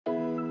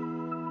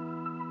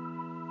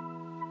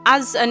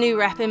As a new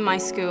rep in my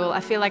school, I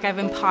feel like I've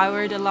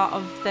empowered a lot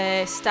of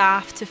the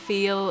staff to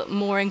feel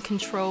more in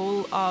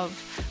control of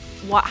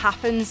what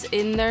happens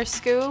in their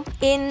school.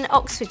 In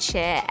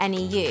Oxfordshire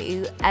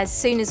NEU, as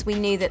soon as we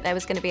knew that there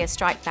was going to be a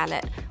strike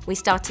ballot, we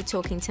started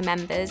talking to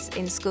members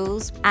in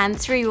schools, and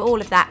through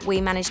all of that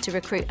we managed to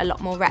recruit a lot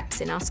more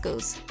reps in our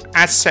schools.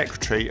 As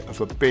secretary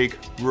of a big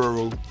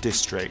rural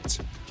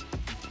district,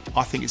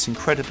 I think it's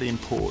incredibly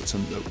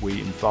important that we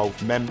involve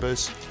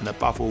members and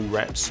above all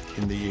reps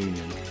in the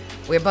union.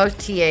 We're both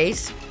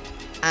TAs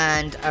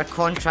and our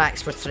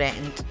contracts were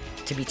threatened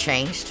to be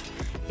changed.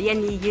 The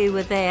NEU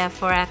were there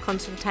for our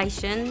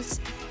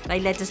consultations. They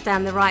led us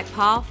down the right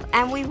path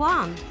and we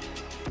won.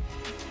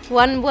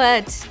 One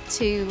word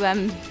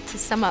to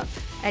sum up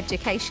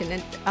education,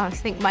 and I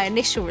think my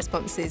initial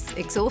response is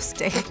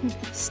exhausting.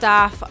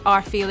 Staff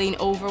are feeling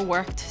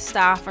overworked,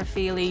 staff are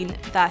feeling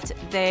that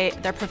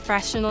their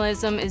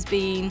professionalism is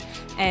being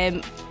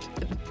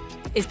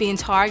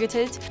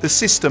targeted. The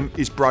system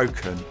is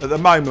broken. At the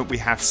moment we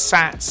have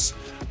SATs,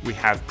 we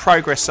have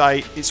Progress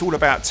 8, it's all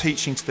about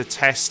teaching to the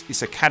test,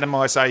 it's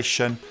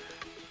academisation,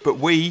 but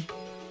we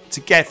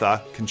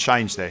together can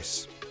change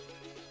this.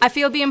 I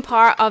feel being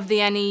part of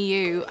the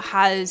NEU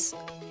has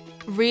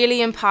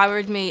really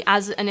empowered me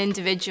as an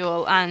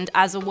individual and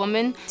as a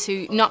woman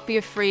to not be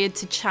afraid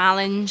to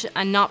challenge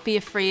and not be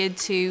afraid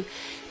to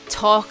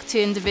talk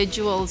to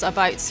individuals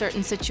about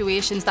certain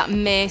situations that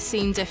may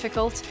seem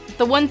difficult.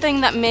 The one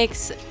thing that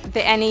makes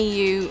the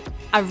NEU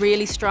a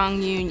really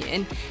strong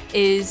union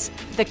is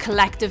the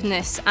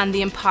collectiveness and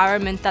the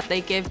empowerment that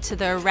they give to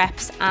their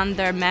reps and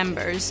their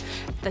members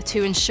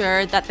to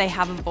ensure that they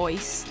have a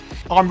voice.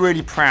 I'm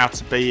really proud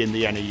to be in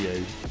the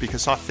NEU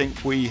because I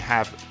think we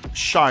have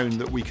shown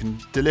that we can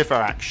deliver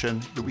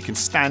action, that we can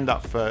stand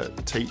up for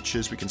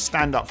teachers, we can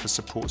stand up for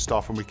support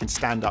staff, and we can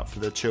stand up for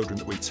the children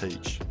that we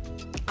teach.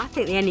 I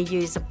think the NEU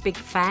is a big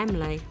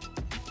family,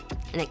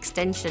 an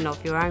extension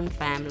of your own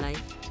family.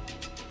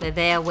 They're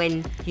there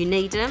when you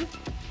need them,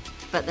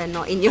 but they're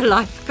not in your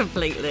life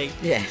completely.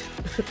 Yeah,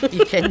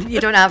 you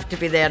don't have to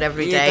be there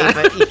every day,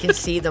 but you can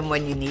see them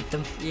when you need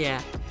them.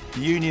 Yeah. The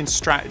union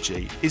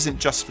strategy isn't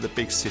just for the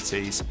big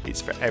cities,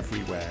 it's for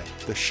everywhere,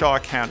 the Shire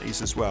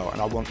counties as well,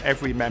 and I want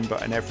every member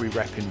and every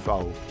rep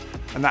involved.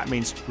 And that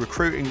means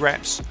recruiting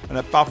reps and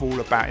above all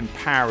about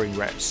empowering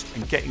reps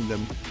and getting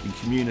them in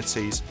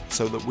communities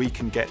so that we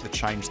can get the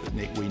change that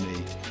we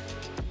need.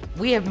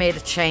 We have made a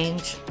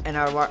change in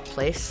our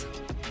workplace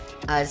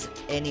as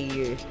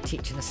NEU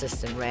teaching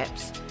assistant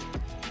reps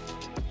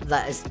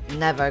that is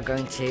never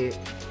going to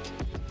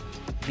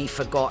be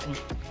forgotten.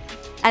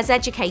 As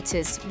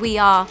educators, we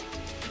are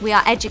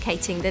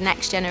educating the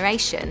next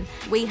generation.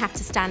 We have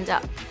to stand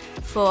up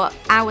for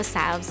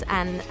ourselves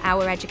and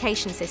our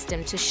education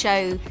system to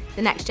show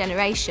the next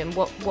generation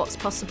what's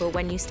possible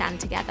when you stand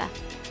together.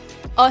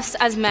 Us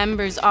as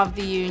members of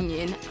the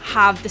union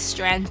have the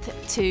strength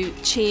to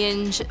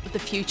change the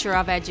future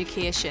of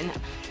education.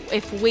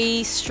 If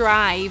we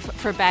strive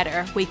for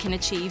better, we can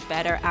achieve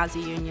better as a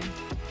union.